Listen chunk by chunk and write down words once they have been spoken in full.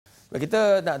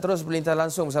Kita nak terus berlintas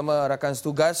langsung bersama rakan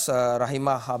setugas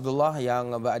Rahimah Abdullah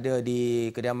yang berada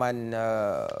di kediaman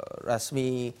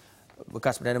rasmi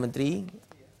bekas Perdana Menteri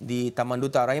di Taman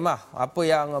Duta. Rahimah, apa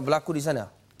yang berlaku di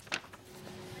sana?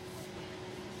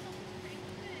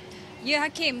 Ya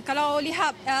Hakim, kalau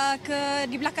lihat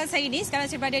di belakang saya ini, sekarang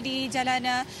saya berada di Jalan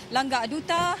Langgak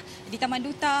Duta, di Taman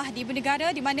Duta di Ibu Negara,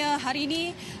 di mana hari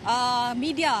ini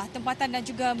media tempatan dan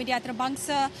juga media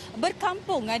antarabangsa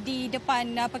berkampung di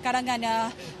depan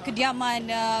perkarangan kediaman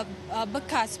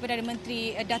bekas Perdana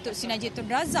Menteri Datuk Seri Najib Tun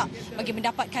Razak bagi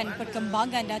mendapatkan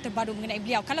perkembangan terbaru mengenai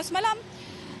beliau. Kalau semalam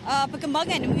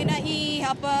perkembangan mengenai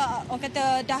apa orang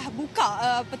kata dah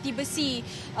buka peti besi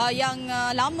yang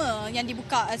lama yang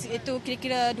dibuka itu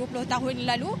kira-kira 20 tahun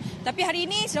lalu, tapi hari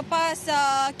ini selepas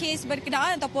kes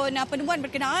berkenaan ataupun penemuan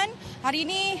berkenaan, hari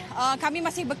ini kami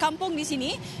masih berkampung di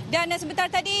sini dan sebentar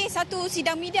tadi satu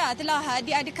sidang media telah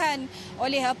diadakan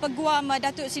oleh Peguam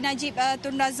Datuk Seri Najib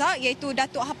Tun Razak iaitu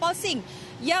Datuk Hapal Singh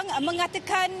yang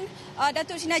mengatakan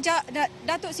Datuk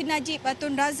Seri Najib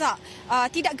Tun Razak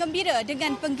tidak gembira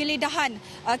dengan penggeledahan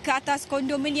ke atas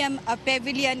kondominium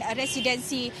Pavilion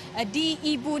Residensi di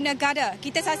Ibu Negara.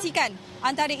 Kita saksikan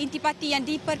antara intipati yang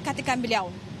diperkatakan beliau.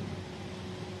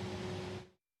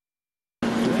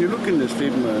 If you look in the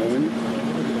statement,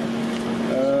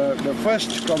 the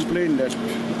first complaint that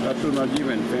Datuk Najib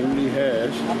and family has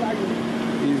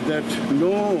is that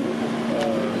no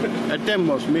attempt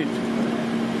was made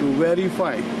to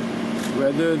verify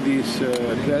whether these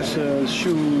dresses,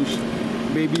 shoes,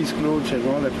 babies' clothes and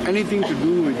all that, anything to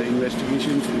do with the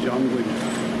investigations which are ongoing.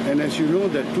 And as you know,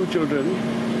 that two children,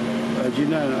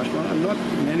 Gina and Ashman, are not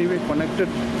in any way connected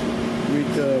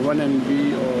with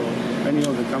 1NB or any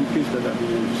of the companies that are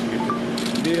being investigated.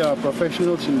 They are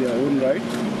professionals in their own right,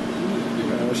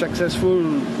 successful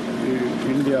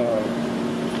in their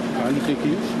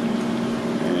undertakings,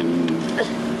 and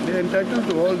they're entitled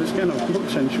to all this kind of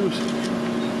clothes and shoes.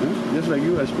 Just like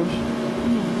you, I suppose.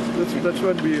 That's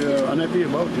what we are unhappy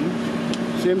about.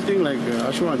 Same thing like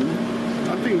Ashwan.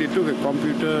 I think they took a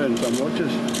computer and some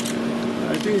watches.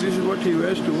 I think this is what he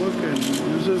wears to work and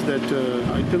uses that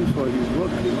items for his work.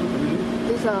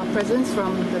 These are presents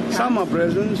from the past? Some are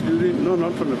presents during, no,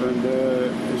 not from the past.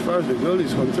 As far as the girl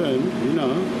is concerned,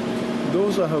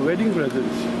 those are her wedding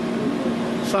presents.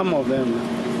 Some of them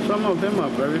are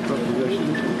private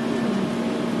possessions.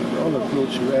 All the clothes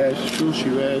she wears, shoes she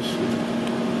wears.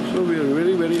 So we are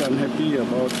very, very unhappy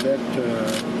about that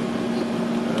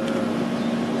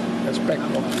aspect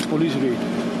of the police raid.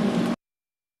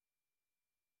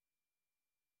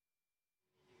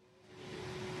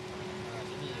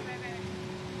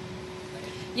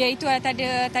 Ya, itu ada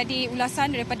tadi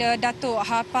ulasan daripada Datuk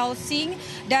Hapal Singh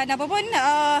dan apapun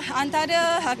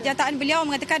antara kenyataan beliau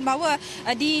mengatakan bahawa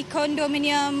di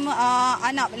kondominium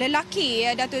anak lelaki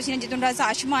Datuk Seri Najib Tun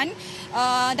Razak Ashman,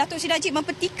 Datuk Seri Najib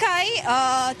mempertikai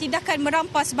tindakan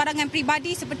merampas barangan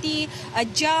peribadi seperti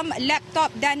jam,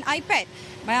 laptop dan iPad.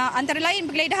 Antara lain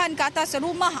penggeledahan ke atas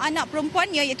rumah anak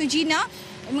perempuan iaitu Gina,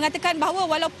 mengatakan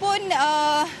bahawa walaupun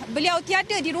beliau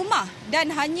tiada di rumah dan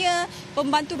hanya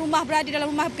pembantu rumah berada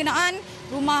dalam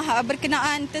rumah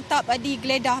berkenaan tetap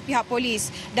digeledah pihak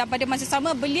polis. Dan pada masa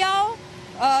sama beliau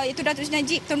iaitu Datuk Seri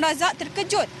Najib Tun Razak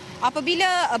terkejut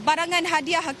apabila barangan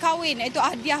hadiah kahwin iaitu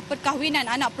hadiah perkahwinan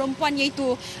anak perempuan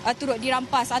iaitu turut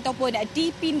dirampas ataupun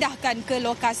dipindahkan ke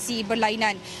lokasi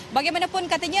berlainan. Bagaimanapun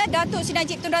katanya Datuk Seri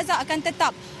Najib Tun Razak akan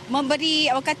tetap memberi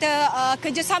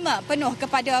kerjasama penuh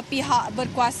kepada pihak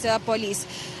berkuasa polis.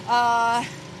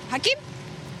 Hakim?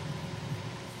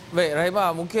 Baik,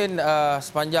 Rahimah, mungkin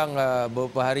sepanjang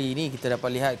beberapa hari ini kita dapat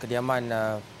lihat kediaman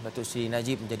Datuk Seri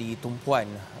Najib menjadi tumpuan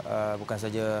bukan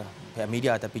saja pihak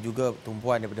media tapi juga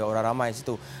tumpuan daripada orang ramai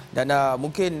situ. Dan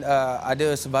mungkin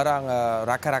ada sebarang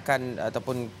rakan-rakan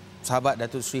ataupun sahabat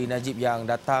Datuk Seri Najib yang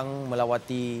datang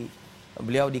melawati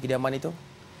beliau di kediaman itu?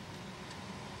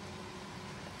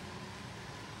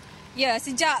 Ya,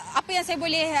 sejak apa yang saya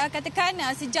boleh katakan,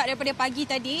 sejak daripada pagi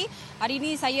tadi, hari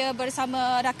ini saya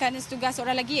bersama rakan setugas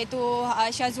seorang lagi iaitu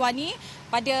Syazwani.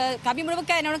 Kami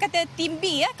merupakan orang kata tim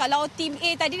B ya. Kalau tim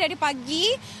A tadi dari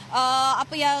pagi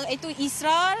itu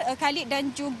Israr, Khalid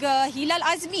dan juga Hilal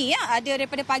Azmi ya, ada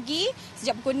daripada pagi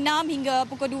sejak pukul 6 hingga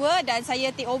pukul 2 dan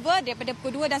saya take over daripada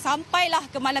pukul 2 dan sampailah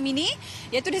ke malam ini.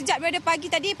 Iaitu sejak daripada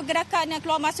pagi tadi pergerakan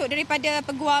keluar masuk daripada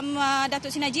Peguam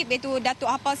Datuk Seri Najib iaitu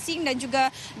Datuk Hapal Singh dan juga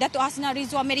Datuk Hasna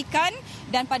Rizwan American,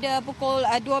 dan pada pukul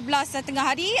 12 tengah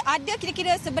hari ada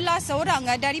kira-kira 11 orang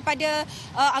daripada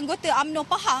anggota UMNO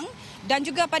Pahang, dan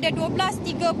juga pada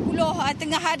 12.30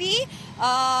 tengah hari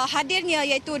hadirnya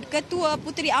iaitu Ketua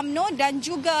Puteri UMNO dan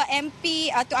juga MP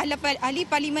atau Ahli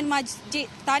Parlimen Masjid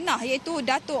Tanah iaitu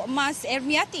Datuk Mas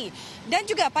Ermiati. Dan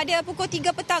juga pada pukul 3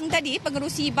 petang tadi,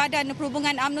 pengerusi Badan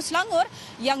Perhubungan UMNO Selangor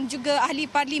yang juga Ahli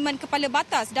Parlimen Kepala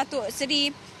Batas Datuk Seri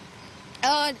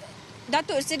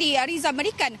Ariza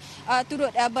Merikan turut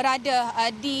berada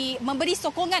memberi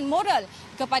sokongan moral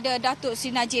kepada Datuk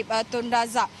Seri Najib Tun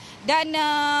Razak. Dan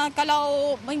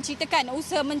kalau menceritakan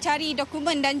usaha mencari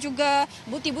dokumen dan juga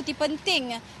bukti-bukti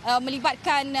penting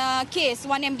melibatkan kes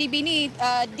 1MDB ini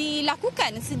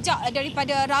dilakukan sejak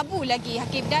daripada Rabu lagi,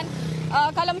 Hakim. Dan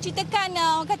kalau menceritakan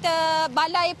kata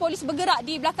Balai Polis Bergerak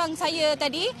di belakang saya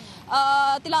tadi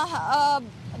telah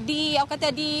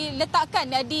diletakkan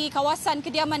di kawasan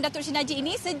kediaman Datuk Seri Najib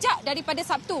ini sejak daripada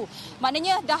Sabtu.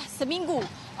 Maknanya dah seminggu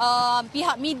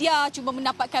pihak media cuba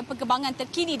mendapatkan perkembangan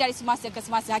terkini dari semasa ke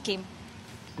semasa, Hakim.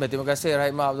 Baik, terima kasih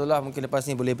Rahimah Abdullah. Mungkin lepas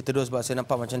ni boleh berterus sebab saya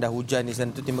nampak macam dah hujan di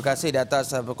sana. Terima kasih di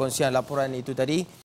atas perkongsian laporan itu tadi.